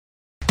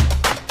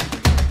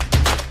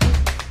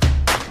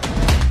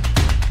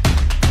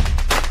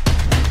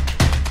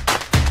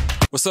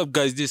What's up,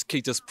 guys? This is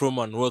Katus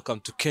Promo and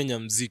welcome to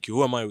Kenyan Mziki.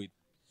 Who am I with?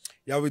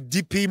 Yeah, with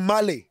DP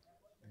MALLY.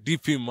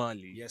 DP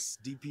MALLY. Yes,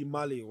 DP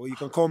MALLY, or you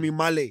can call me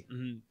MALLY.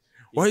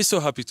 Why are you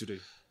so happy today?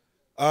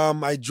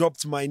 I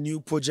dropped my new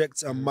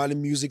project, MALLY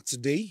Music,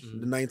 today,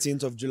 the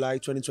 19th of July,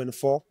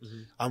 2024,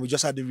 and we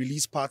just had the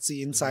release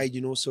party inside.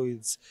 So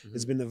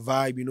it's been a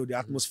vibe. The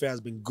atmosphere has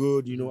been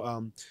good.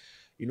 I'm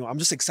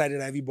just excited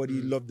that everybody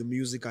loved the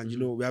music, and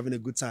we're having a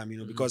good time.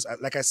 Because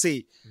like I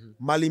say,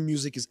 MALLY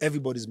Music is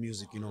everybody's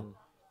music.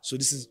 So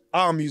this is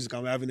our music,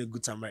 and we're having a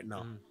good time right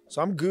now.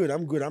 So I'm good.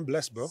 I'm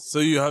blessed, bro. So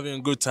you're having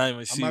a good time,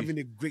 I see. I'm having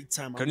a great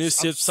time. Can you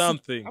sip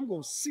something? I'm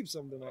gonna sip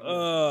something right now.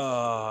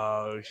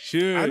 Oh,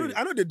 sure. I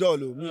know the door,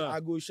 though. I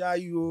go shy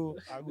you.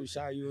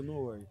 No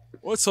worry.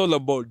 What's all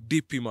about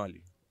DP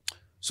MALLY?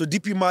 So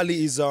DP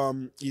MALLY is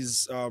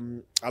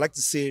I like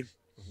to say,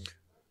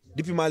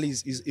 DP MALLY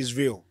is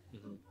real.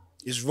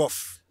 It's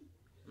rough.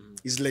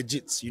 It's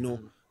legit.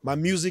 My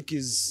music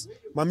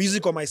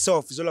or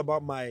myself is all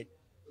about my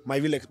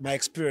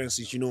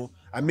experiences.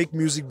 I make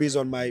music based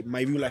on my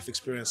real life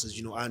experiences.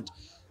 And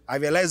I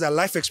realize that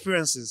life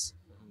experiences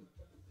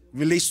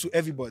relates to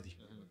everybody.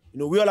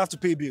 We all have to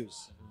pay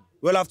bills.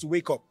 We all have to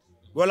wake up.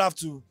 We all have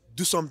to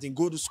do something,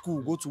 go to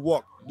school, go to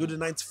work, do the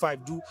 9 to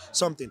 5, do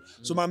something.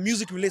 So my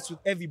music relates with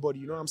everybody.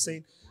 You know what I'm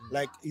saying?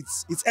 Like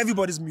it's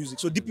everybody's music.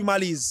 So DP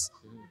MALLY is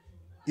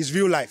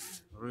real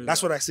life.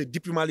 That's what I said.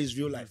 DP MALLY is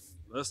real life.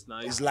 That's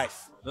nice. It's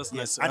life. That's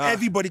nice. And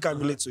everybody can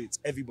relate to it.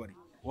 Everybody.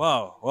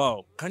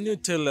 Wow. Can you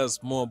tell us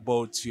more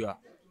about your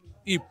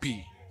EP?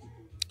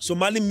 So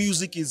MALLY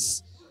Music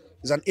is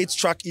an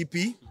 8-track EP.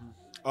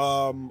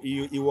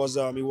 It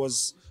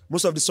was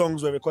most of the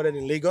songs were recorded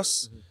in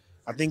Lagos.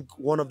 I think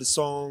one of the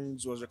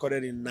songs was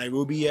recorded in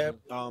Nairobi.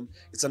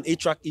 It's an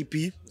 8-track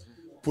EP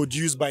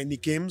produced by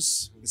Nick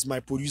Ames. It's my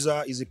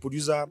producer. He's a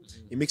producer.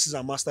 He mixes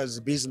and masters. He's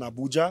based in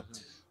Abuja.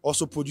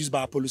 Also produced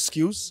by Apollo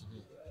Skills.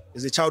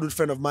 He's a childhood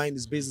friend of mine.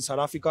 He's based in South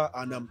Africa,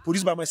 and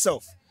produced by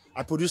myself.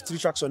 I produced 3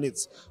 tracks on it.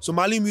 So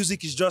MALLY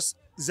Music is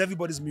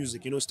everybody's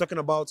music. It's talking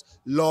about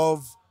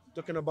love,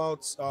 talking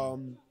about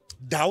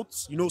doubt.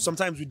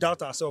 Sometimes we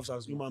doubt ourselves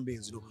as human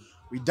beings.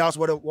 We doubt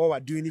what we're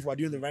doing, if we're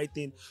doing the right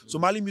thing. So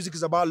MALLY Music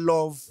is about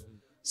love,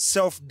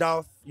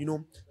 self-doubt,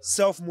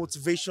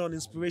 self-motivation,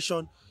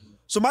 inspiration.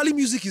 So MALLY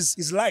Music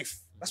is life.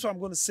 That's what I'm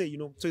going to say.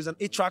 So it's an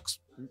 8-track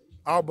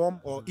album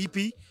or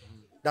EP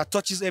that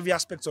touches every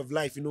aspect of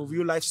life.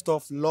 Real life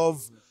stuff,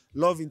 love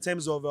in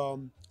terms of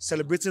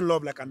celebrating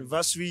love, like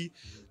anniversary,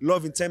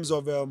 love in terms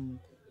of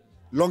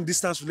long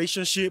distance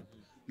relationship,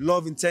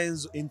 love in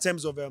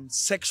terms of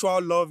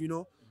sexual love. We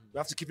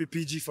have to keep it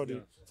PG for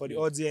the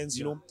audience.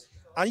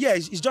 And yeah,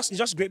 it's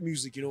just great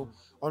music.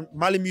 On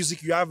MALLY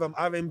Music, you have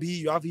R&B,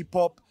 you have hip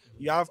hop,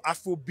 you have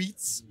Afro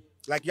beats,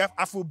 like you have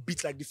Afro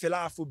beats, like the fella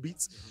Afro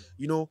beats.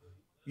 You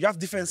have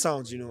different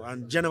sounds.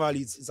 And generally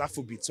it's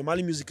Afro beats. So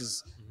MALLY Music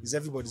is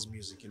everybody's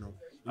music.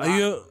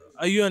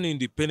 Are you an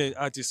independent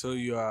artist or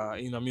you are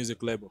in a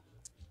music label?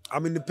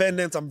 I'm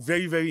independent. I'm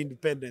very, very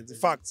independent. In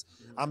fact,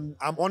 I'm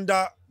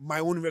under my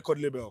own record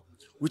label,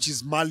 which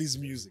is Mali's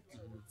Music.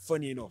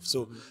 Funny enough.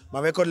 So my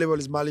record label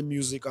is MALLY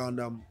Music, and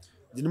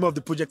the name of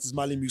the project is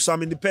MALLY Music. So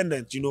I'm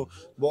independent,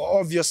 But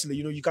obviously,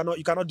 you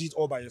cannot do it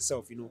all by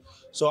yourself,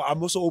 So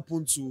I'm also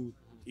open to,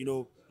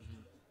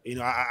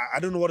 I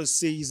don't know what to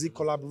say. Is it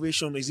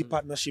collaboration? Is it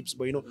partnerships?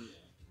 But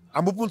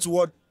I'm open to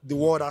what the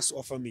world has to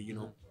offer me,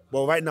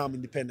 But right now I'm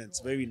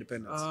independent, very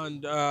independent.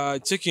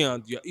 And checking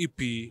out your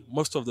EP,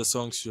 most of the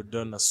songs you've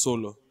done as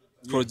solo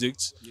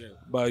projects,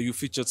 but you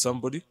featured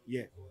somebody.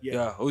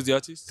 Yeah. Who's the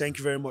artist? Thank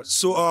you very much.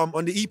 So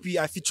on the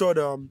EP, I featured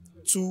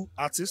 2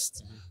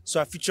 artists. So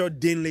I featured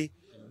Denley.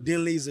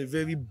 Denley is a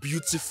very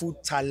beautiful,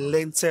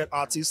 talented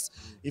artist.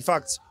 In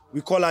fact,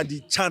 we call her the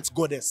chant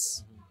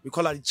goddess.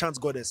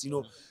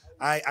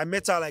 I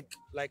met her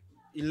like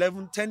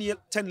 11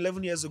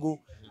 years ago,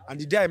 and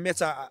the day I met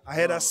her, I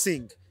heard her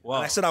sing. Wow.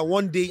 And I said that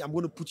one day I'm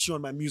going to put you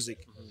on my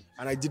music.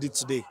 And I did it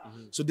today.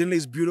 So Denley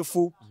is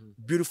beautiful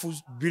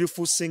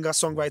singer,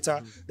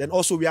 songwriter. Then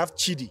also we have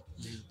Chidi.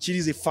 Chidi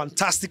is a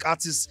fantastic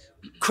artist,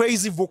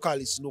 crazy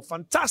vocalist,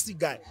 fantastic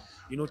guy.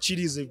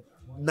 Chidi is a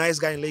nice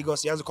guy in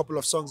Lagos. He has a couple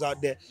of songs out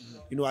there.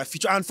 I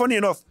feature, and funny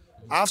enough,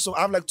 I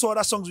have like 2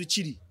 other songs with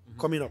Chidi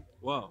coming up.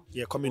 Wow.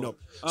 Yeah, coming up.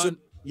 So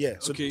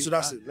so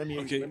that's it. Let me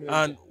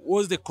and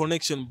what's the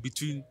connection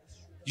between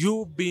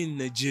you being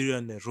Nigerian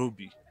and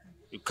Nairobi?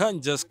 You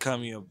can't just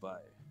come here by.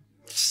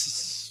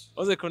 What's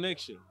the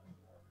connection?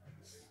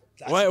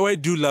 Why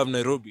do you love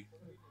Nairobi?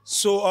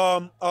 So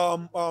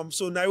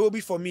so Nairobi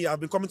for me, I've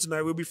been coming to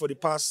Nairobi for the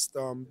past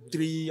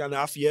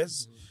 3.5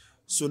 years.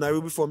 So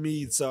Nairobi for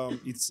me,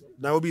 it's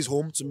Nairobi is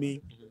home to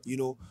me.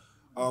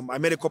 I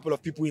met a couple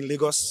of people in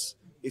Lagos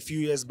a few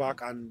years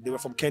back, and they were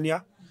from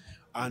Kenya,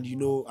 and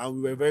and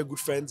we were very good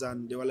friends,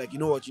 and they were like, you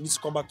know what, you need to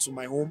come back to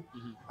my home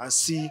and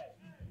see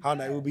how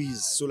Nairobi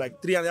is. So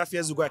like 3.5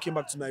 years ago, I came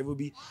back to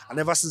Nairobi, and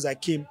ever since I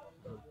came,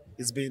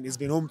 it's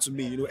been home to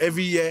me.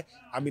 Every year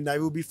I'm in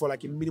Nairobi for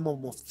like a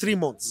minimum of 3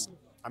 months.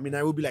 I'm in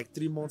Nairobi like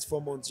 3 months,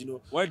 4 months.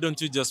 Why don't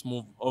you just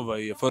move over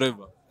here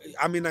forever?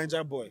 I'm a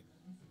Nigerian boy.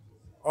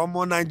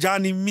 Omo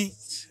Nigerian me,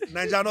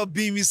 Nigerian no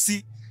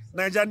BMC,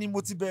 Nigerian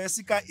motibe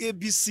sika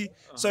ABC.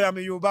 So I'm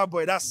a Yoruba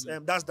boy. That's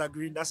the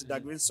green. That's the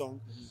green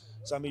song.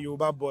 So I'm a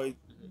Yoruba boy.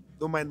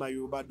 Don't mind my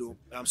Yoruba though.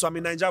 So I'm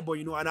a Niger boy,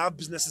 and I have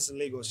businesses in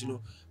Lagos,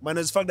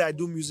 Minus the fact that I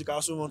do music, I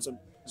also run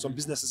some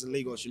businesses in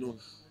Lagos,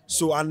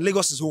 So, and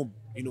Lagos is home,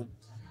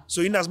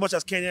 So in as much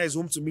as Kenya is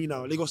home to me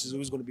now, Lagos is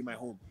always going to be my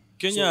home.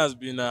 Kenya has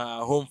been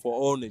a home for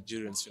all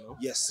Nigerians,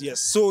 Yes.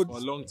 So for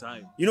a long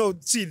time.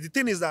 See, the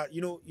thing is that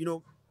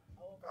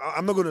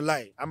I'm not going to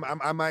lie.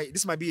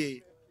 This might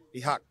be a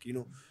hack,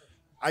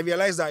 I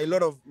realize that a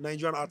lot of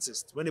Nigerian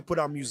artists, when they put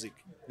out music,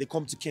 they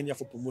come to Kenya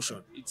for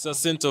promotion. It's a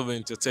center of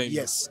entertainment.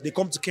 Yes, they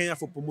come to Kenya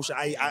for promotion.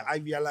 I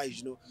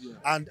realize,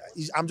 and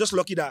I'm just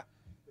lucky that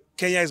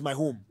Kenya is my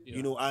home,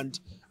 and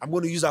I'm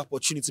going to use that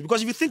opportunity.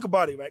 Because if you think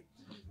about it, right,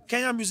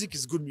 Kenya music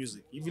is good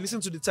music. If you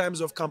listen to the times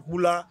of Camp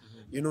Mula,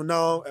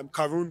 now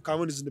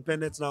Karun is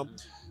independent now.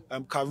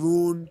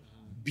 Karun,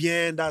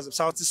 Bien, that's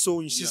Southeast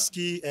Soul,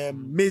 Inshiski,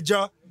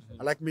 Major.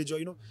 I like Major,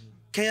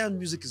 Kenyan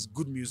music is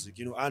good music,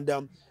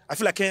 and I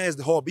feel like Kenya is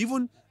the hub.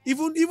 Even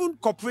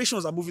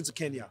corporations are moving to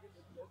Kenya.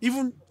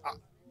 Even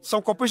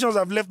some corporations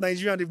have left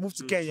Nigeria and they've moved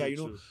to Kenya,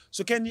 True.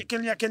 So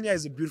Kenya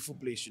is a beautiful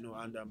place,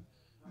 and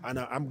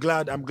I'm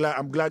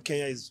glad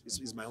Kenya is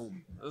my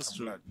home. That's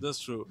true. That's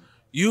true.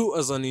 You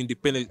as an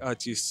independent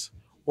artist,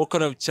 what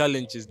kind of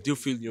challenges do you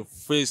feel you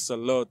face a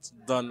lot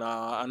than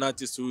an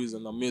artist who is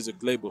on a music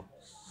label?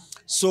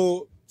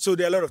 So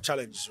there are a lot of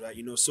challenges, right?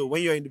 So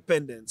when you're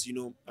independent,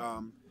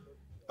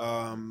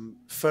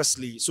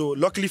 firstly, so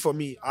luckily for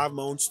me, I have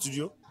my own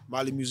studio,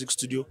 MALLY Music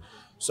Studio.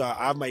 So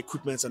I have my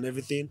equipment and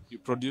everything. You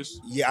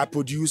produce? Yeah, I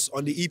produce.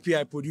 On the EP,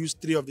 I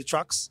produced 3 of the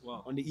tracks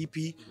on the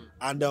EP.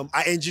 And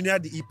I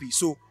engineered the EP.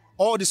 So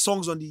all the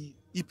songs on the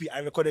EP, I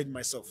recorded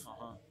myself.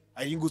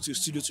 I didn't go to a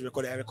studio to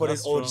record it. I recorded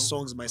all the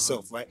songs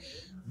myself, right?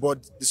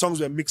 But the songs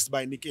were mixed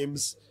by Nick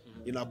Ames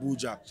in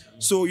Abuja.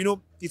 So,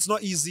 it's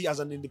not easy as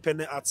an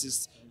independent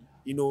artist.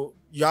 You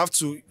have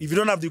to, if you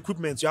don't have the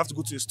equipment, you have to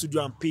go to a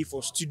studio and pay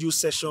for studio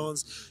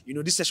sessions.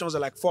 These sessions are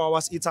like 4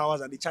 hours, 8 hours,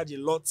 and they charge a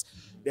lot.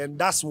 Then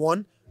that's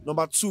one.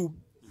 Number 2,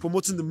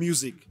 promoting the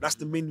music. That's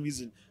the main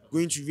reason.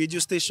 Going to radio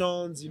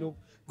stations,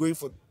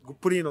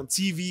 putting it on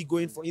TV,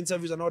 going for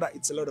interviews and all that.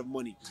 It's a lot of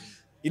money.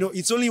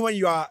 It's only when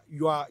you are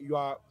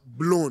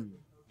blown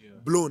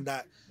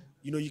that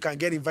you can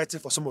get invited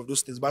for some of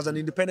those things. But as an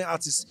independent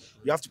artist,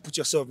 you have to put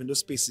yourself in those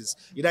spaces.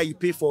 Either you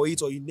pay for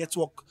it or you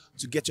network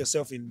to get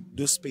yourself in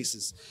those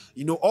spaces.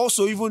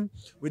 Also even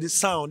with the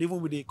sound,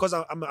 because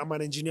I'm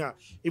an engineer,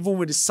 even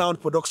with the sound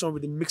production,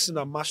 with the mixing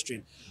and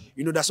mastering,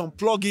 there's some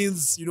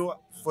plugins,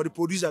 for the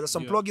producer. There's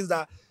some plugins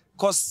that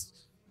cost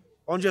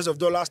hundreds of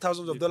dollars,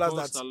 thousands of dollars.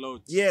 Cost a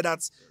lot. Yeah,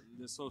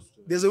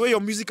 there's a way your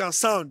music can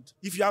sound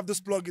if you have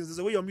those plugins. There's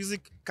a way your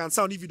music can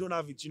sound if you don't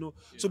have it,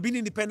 So being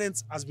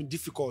independent has been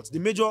difficult. The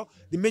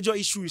major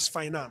issue is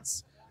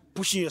finance.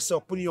 Pushing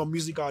yourself, putting your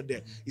music out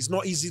there. It's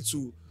not easy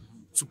to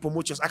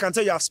promote yourself. I can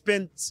tell you I've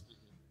spent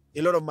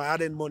a lot of my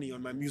hard-earned money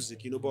on my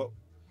music, but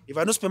if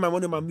I don't spend my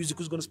money on my music,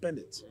 who's going to spend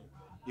it?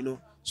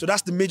 So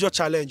that's the major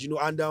challenge,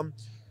 and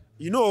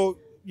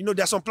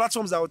there's some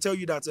platforms that will tell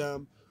you that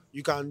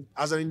you can,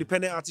 as an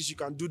independent artist, you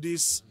can do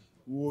this.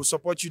 We'll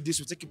support you. This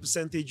will take a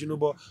percentage,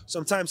 but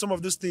sometimes some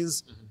of those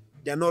things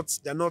they're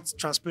not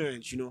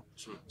transparent, True.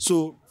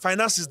 So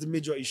finance is the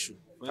major issue.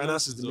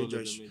 Finance is the major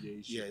issue.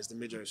 Yeah, it's the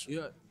major issue.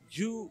 Yeah,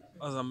 you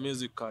as a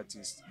music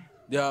artist,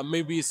 there are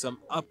maybe some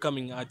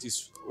upcoming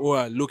artists who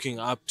are looking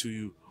up to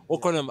you.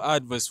 What kind of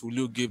advice will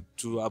you give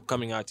to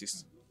upcoming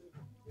artists?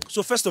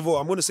 So first of all,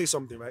 I'm going to say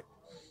something, right?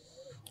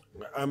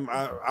 I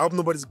hope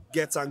nobody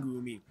gets angry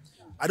with me.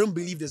 I don't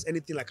believe there's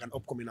anything like an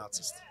upcoming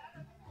artist.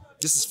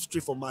 This is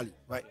straight from Mali,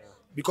 right?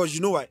 Because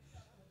you know why?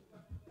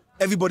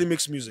 Everybody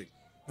makes music.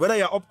 Whether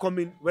you're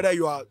upcoming, whether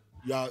you are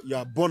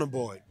Burna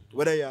Boy,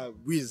 whether you're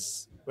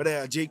Wiz, whether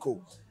you're J.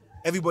 Cole,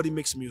 everybody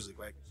makes music,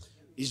 right?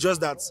 It's just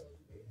that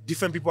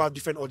different people have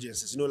different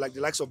audiences. Like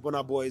the likes of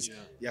Burna Boys,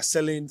 they are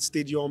selling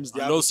stadiums.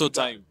 They and also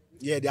time.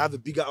 Yeah, they have a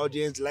bigger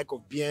audience, like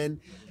of Bien.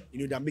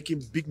 They're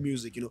making big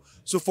music,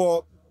 So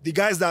for the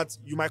guys that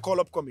you might call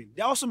upcoming,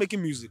 they're also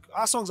making music.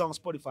 Our songs are on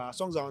Spotify, our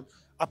songs are on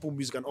Apple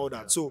Music and all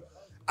that. So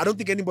I don't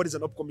think anybody's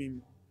an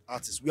upcoming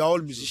artist. We are all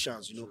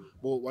musicians,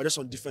 but we're just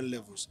on different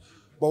levels.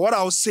 But what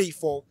I would say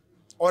for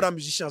other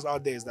musicians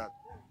out there is that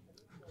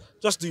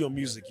just do your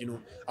music,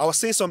 I was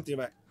saying something,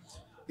 right?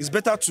 It's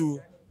better to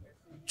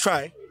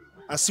try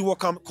and see what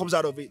comes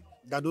out of it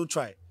than don't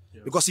try.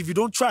 Yeah. Because if you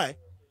don't try,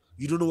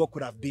 you don't know what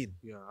could have been.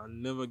 Yeah,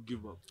 and never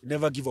give up.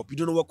 Never give up. You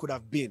don't know what could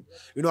have been.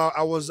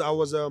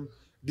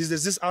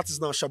 There's this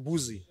artist now,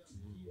 Shabuzi,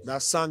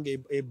 that sang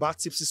a bad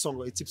tipsy song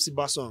or a tipsy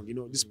bar song,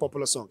 this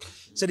popular song.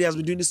 Said he has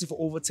been doing this thing for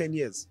over 10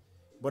 years.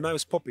 But now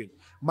it's popping.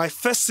 My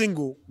first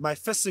single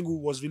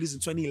was released in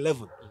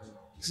 2011.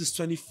 This is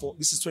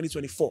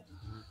 2024.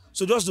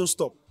 So just don't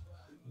stop.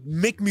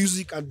 Make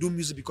music and do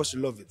music because you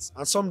love it.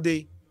 And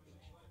someday,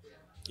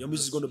 your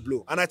music is going to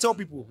blow. And I tell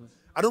people,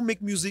 I don't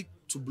make music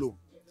to blow.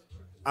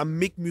 and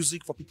make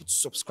music for people to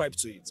subscribe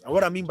to it. And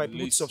what I mean by people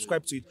Relate to to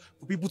subscribe to it,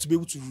 for people to be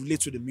able to relate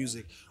to the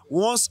music.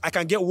 Once I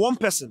can get one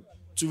person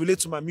to relate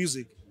to my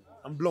music,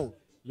 I'm blown.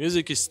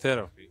 Music is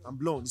therapy. I'm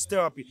blown. It's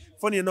therapy.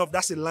 Funny enough,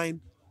 that's a line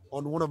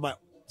on one of my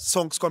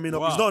songs coming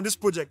up. Wow. It's not on this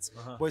project,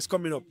 but it's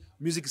coming up.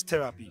 Music is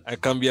therapy. I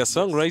can be a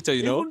songwriter,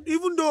 you know.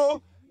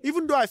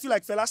 Even though I feel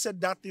like Fela said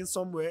that thing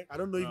somewhere, I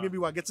don't know if maybe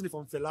we're getting it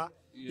from Fela.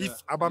 Yeah,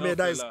 If Abameda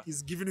Fela.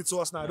 is giving it to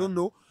us now, I don't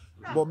know.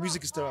 But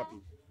music is therapy.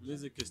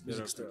 Music is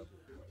Music is therapy.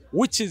 therapy.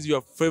 Which is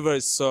your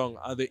favorite song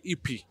at the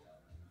EP?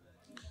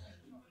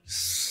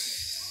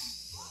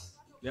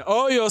 Yeah,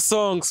 all your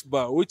songs,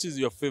 but which is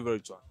your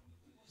favorite one?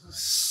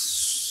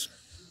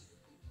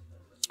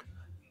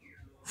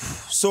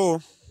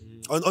 So,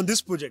 on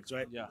this project,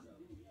 right? Yeah.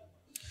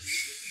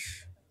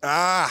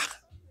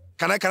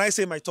 Can I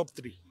say my top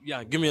 3?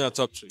 Yeah, give me a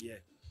top 3. Yeah.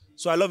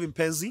 So I love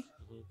Impenzi.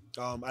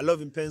 I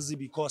love Impenzi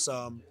because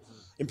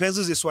Impenzi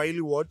is a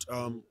Swahili word.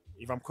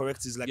 If I'm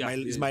correct, it's like my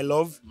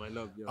love. My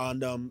love, yeah.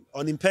 And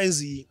on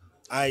Impenzi,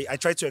 I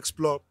try to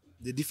explore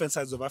the different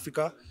sides of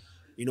Africa.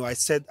 You know, I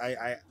said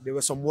there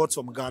were some words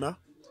from Ghana,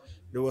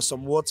 there were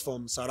some words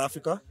from South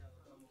Africa,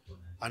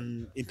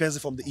 and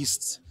Impenzi from the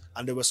East,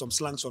 and there were some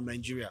slangs from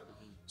Nigeria.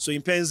 So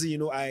Impenzi, you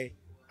know, I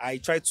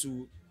try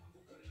to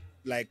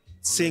like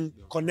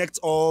connect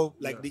all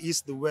like the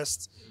East, the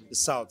West, the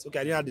South. Okay,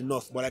 I didn't have the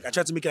North, but like I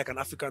tried to make it like an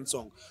African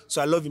song.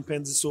 So I love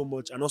Impenzi so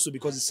much, and also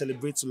because it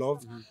celebrates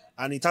love,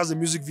 and it has a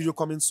music video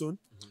coming soon.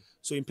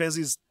 So Impenzi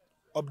is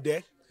up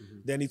there.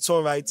 Then It's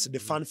Alright, the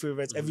fan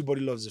favorites.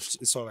 Everybody loves it.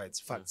 It's Alright.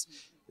 Facts.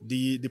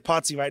 The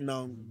party right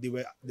now, they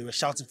were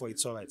shouting for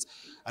It's Alright.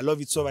 I love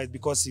It's Alright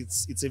because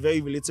it's a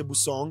very relatable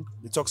song.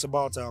 It talks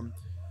about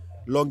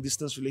long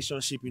distance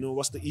relationship. You know,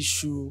 what's the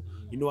issue?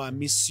 You know, I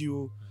miss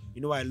you.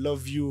 You know, I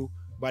love you.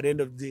 By the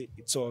end of the day,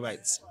 it's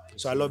alright.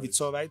 So I love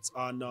It's Alright.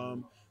 And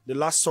the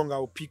last song I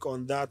will pick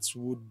on that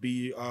would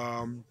be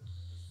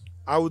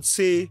I would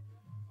say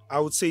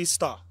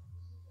Star.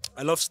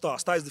 I love Star.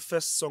 Star is the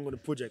first song on the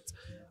project,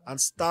 and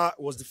Star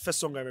was the first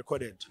song I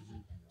recorded.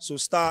 So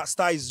Star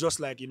is just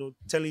like, you know,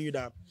 telling you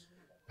that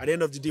at the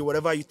end of the day,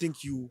 whatever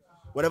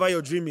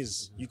your dream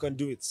is, you can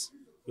do it.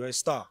 You're a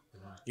star.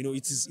 You know,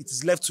 it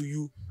is left to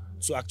you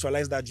to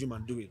actualize that dream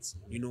and do it.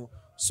 You know,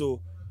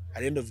 so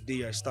at the end of the day,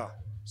 you're a star.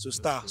 So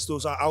Star. So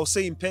I'll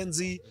say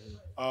Impenzi,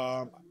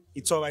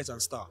 It's Alright,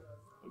 and Star.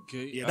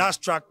 Okay. Yeah, that's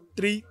track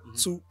 3,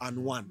 2,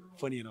 and 1.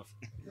 Funny enough.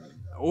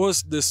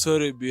 What's the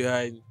story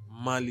behind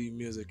MALLY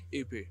Music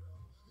EP?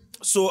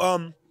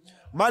 So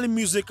MALLY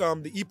Music,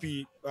 the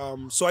EP.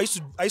 So I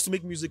used to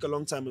make music a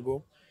long time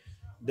ago.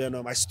 Then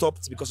I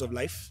stopped because of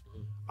life,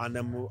 and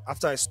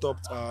after I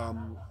stopped,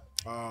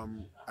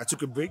 I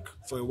took a break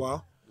for a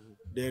while.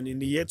 Then in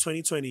the year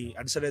 2020,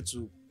 I decided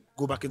to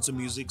go back into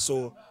music.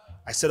 So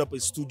I set up a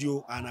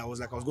studio, and I was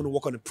going to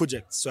work on a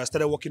project. So I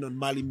started working on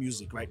MALLY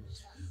Music, right?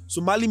 So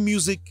MALLY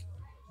Music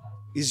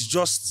is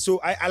just,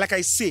 so like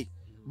I say,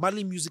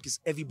 MALLY Music is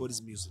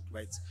everybody's music,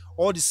 right?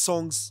 All the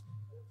songs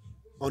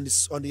on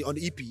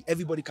the EP,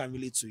 everybody can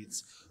relate to it.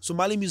 So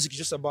MALLY Music is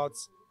just about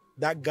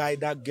that guy,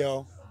 that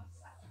girl,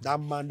 that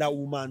man, that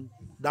woman,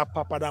 that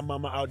papa, that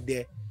mama out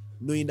there,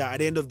 knowing that at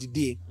the end of the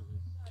day,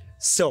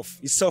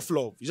 it's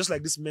self-love. It's just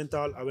like this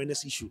mental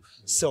awareness issue.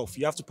 Self.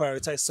 You have to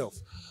prioritize self.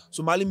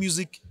 So MALLY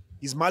Music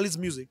is Mally's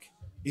music,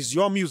 is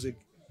your music,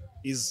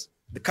 is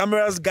the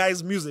camera's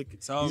guy's music.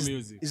 It's our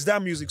music. It's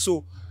that music.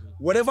 So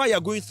whatever you're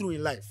going through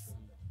in life,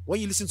 when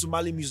you listen to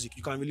MALLY Music,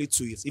 you can relate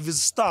to it. If it's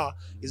Star,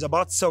 it's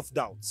about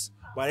self-doubt.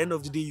 By the end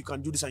of the day, you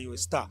can do this and you're a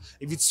star.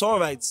 If it's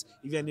alright,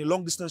 if you're in a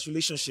long-distance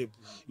relationship,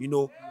 you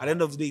know, at the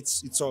end of the day,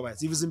 it's alright.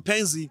 If it's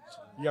Impenzi,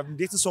 you have been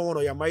dating someone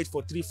or you're married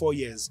for 3-4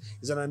 years,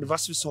 it's an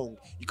anniversary song,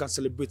 you can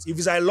celebrate. If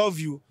it's I Love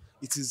You,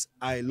 it is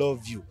I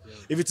Love You. Yeah.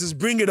 If it is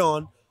Bring It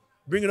On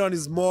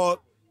is more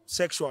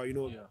sexual, you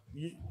know.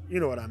 Yeah. You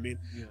know what I mean?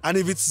 Yeah. And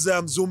if it's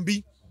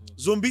Zombie,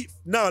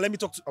 now let me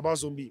talk about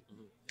Zombie.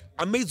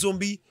 I made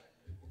Zombie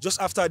just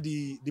after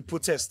the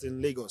protest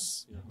in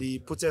Lagos, the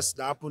protest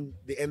that happened,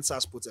 the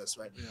NSAS protest,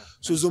 right? Yeah,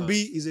 so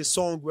Zombie is a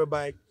song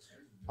whereby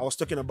I was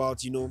talking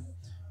about, you know,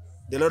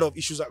 there are a lot of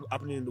issues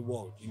happening in the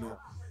world, you know,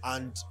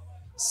 and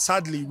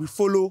sadly we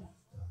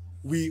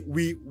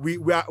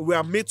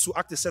are made to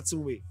act a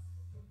certain way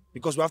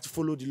because we have to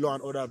follow the law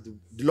and order of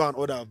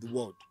the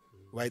world,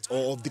 right,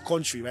 or of the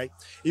country, right?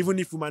 Even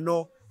if we might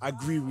not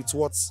agree with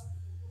what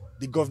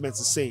the government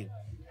is saying,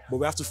 but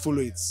we have to follow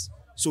it.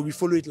 So we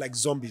follow it like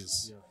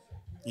zombies. Yeah.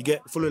 You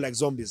follow like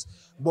zombies.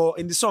 But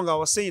in the song, I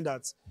was saying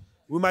that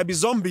we might be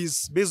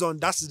zombies based on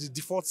that's the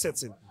default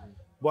setting.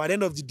 But at the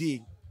end of the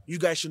day, you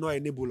guys should not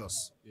enable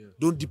us. Yeah.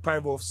 Don't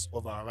deprive us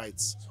of our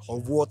rights,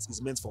 of what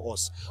is meant for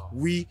us.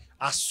 We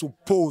are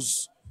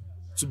supposed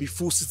to be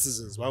full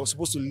citizens. We're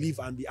supposed to live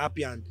and be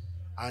happy and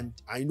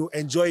you know,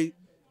 enjoy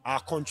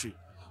our country.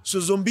 So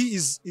Zombie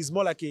is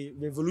more like a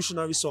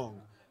revolutionary song,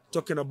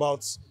 talking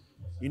about,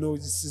 you know,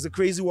 it's a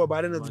crazy word,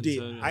 but at the end of the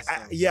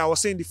day, I was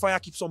saying the fire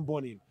keeps on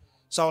burning.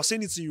 So I was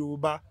saying it to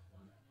Yoruba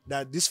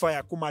that this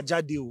fire, let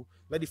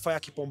the fire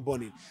keep on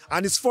burning.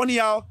 And it's funny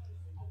how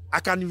I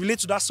can relate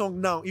to that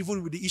song now,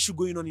 even with the issue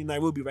going on in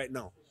Nairobi right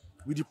now,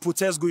 with the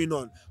protests going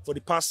on for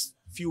the past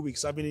few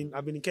weeks. I've been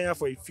in Kenya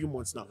for a few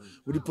months now.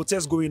 With the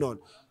protests going on,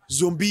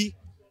 Zombie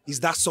is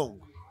that song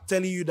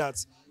telling you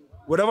that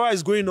whatever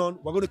is going on,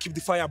 we're going to keep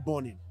the fire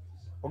burning.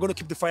 We're going to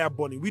keep the fire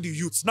burning with the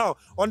youths. Now,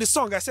 on the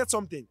song, I said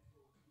something.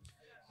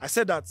 I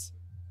said that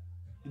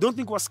you don't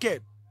think we're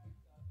scared,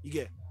 you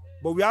get,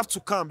 but we have to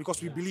come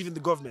because we believe in the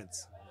government.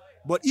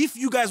 But if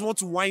you guys want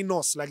to whine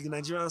us, like the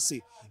Nigerians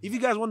say, if you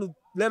guys want to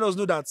let us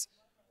know that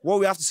what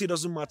we have to say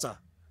doesn't matter,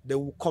 they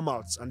will come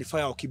out and the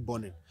fire will keep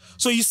burning.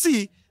 So you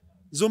see,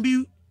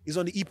 Zombie is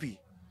on the EP.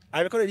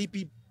 I recorded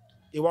EP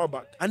a while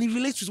back, and it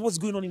relates with what's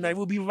going on in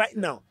Nairobi right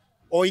now,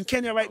 or in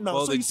Kenya right now.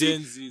 All so the you see,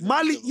 Gen Zs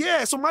Mally,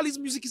 yeah, so Mally's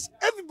music is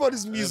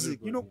everybody's music,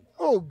 you know.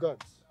 Oh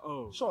God.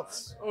 Oh.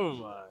 Shots. Oh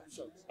my.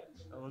 Shots.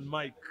 On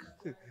mic.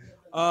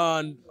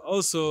 And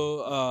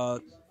also,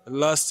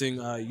 last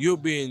thing, you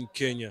be in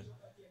Kenya.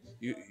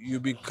 You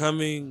be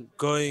coming,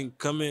 going,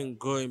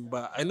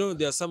 but I know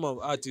there are some of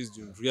artists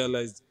you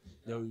realize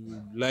that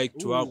you like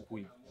to work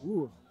with.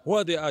 Ooh. Who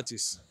are the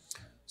artists?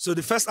 So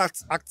the first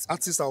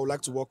artist I would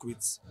like to work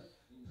with,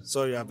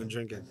 sorry, I've been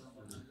drinking.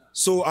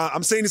 So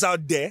I'm saying this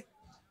out there.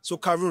 So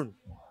Karun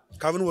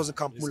was in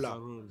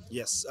Kampula.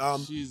 Yes.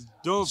 She's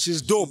dope.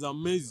 She's dope. She's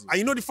amazing. And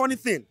you know the funny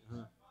thing?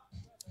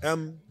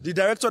 The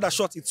director that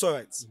shot It's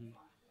Alright,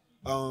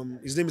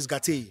 his name is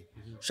Gatei.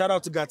 Shout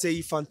out to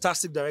Gatei,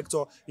 fantastic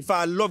director. In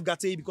fact, I love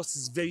Gatei because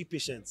he's very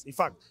patient. In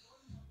fact,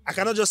 I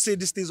cannot just say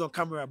these things on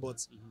camera,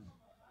 but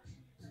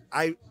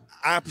I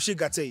appreciate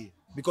Gatei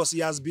because he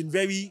has been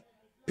very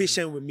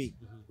patient with me,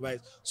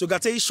 right? So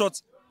Gatei shot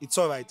It's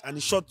Alright, and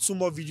he shot 2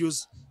 more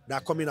videos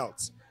that are coming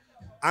out.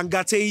 And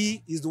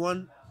Gatei is the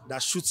one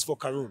that shoots for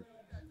Karun.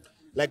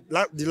 Like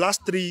the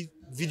last 3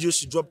 videos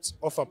she dropped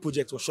off her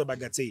project was shot by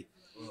Gatei.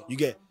 You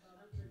get?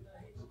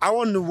 I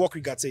want to work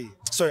with Gatei.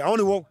 Sorry, I want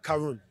to work with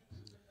Karun.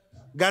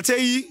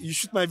 Gatei, you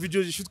shoot my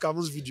videos, you shoot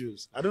Karun's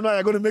videos. I don't know how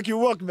you're going to make it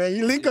work, man.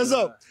 You link us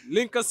up.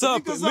 Link us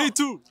up. Me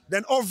too.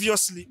 Then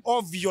obviously,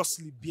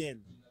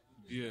 Bien.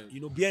 Yeah.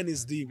 You know, Bien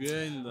is the...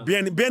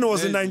 Bien. Bien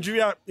was in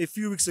Nigeria a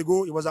few weeks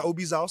ago. It was at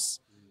Obi's house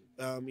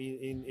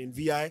in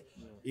VI. Yeah.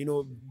 You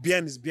know,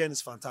 Bien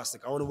is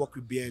fantastic. I want to work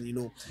with Bien, you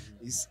know.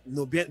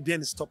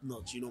 Bien is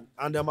top-notch, you know.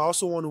 And I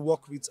also want to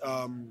work with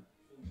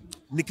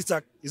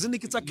Nikita. Is it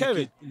Nikita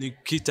Kering?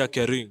 Nikita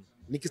Kering.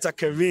 Nikita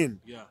Kering.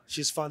 Yeah.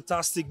 She's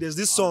fantastic. There's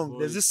this song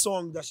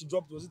that she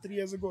dropped, was it 3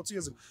 years ago, 2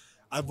 years ago?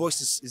 Her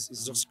voice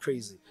is just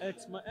crazy.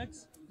 My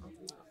ex?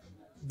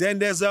 Then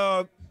there's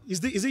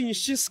is it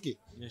Yashinsky?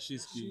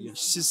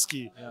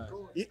 Yashinsky.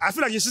 Yeah. I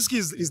feel like Yashinsky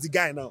is the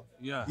guy now.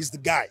 Yeah. He's the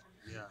guy.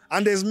 Yeah.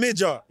 And there's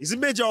Major. Is it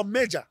Major or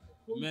Major?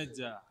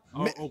 Major.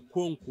 Or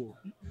Konko.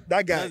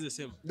 That guy. That's the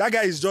same. That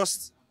guy is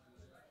just,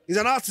 he's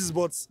an artist,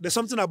 but there's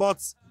something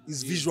about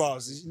his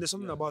visuals. There's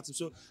something about him.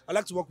 So I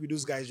like to work with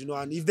those guys, you know.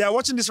 And if they're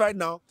watching this right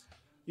now,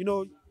 you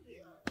know,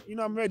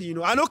 I'm ready, you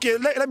know. And okay,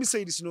 let me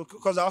say this, you know,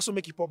 because I also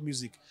make hip hop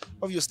music.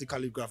 Obviously,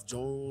 Calligraph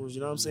Jones,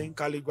 you know what I'm saying?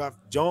 Calligraph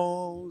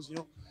Jones, you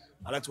know.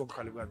 I like to work with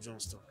Calligraph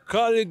Jones too.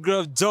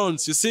 Calligraph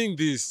Jones, you sing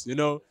this, you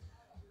know.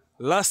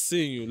 Last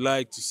thing you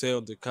like to say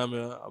on the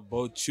camera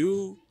about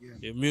you,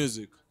 your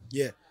music.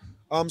 Yeah.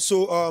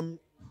 Hello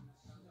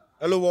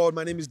world,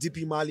 my name is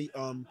DP Mally.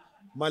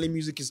 Mally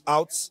music is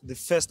out. The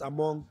first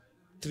among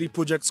 3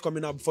 projects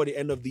coming out before the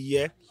end of the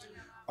year.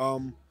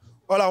 All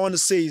I want to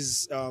say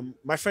is,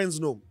 my friends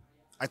know,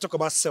 I talk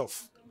about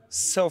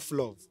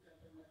self-love,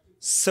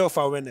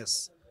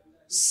 self-awareness,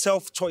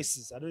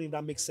 self-choices. I don't know if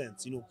that makes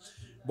sense, you know.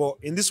 But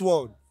in this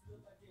world,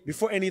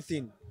 before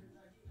anything,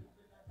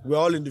 we're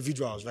all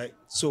individuals, right?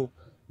 So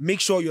make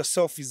sure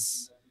yourself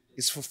is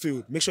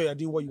fulfilled. Make sure you're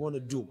doing what you want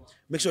to do.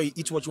 Make sure you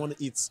eat what you want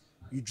to eat.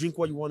 You drink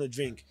what you want to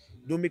drink.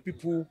 Don't make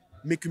people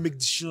make you make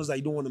decisions that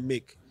you don't want to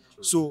make.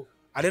 So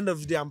at the end of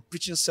the day, I'm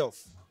preaching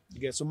self.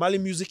 Okay? So Mally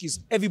music is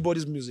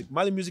everybody's music.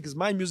 Mally music is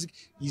my music,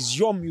 is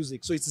your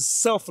music. So it's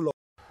self-love.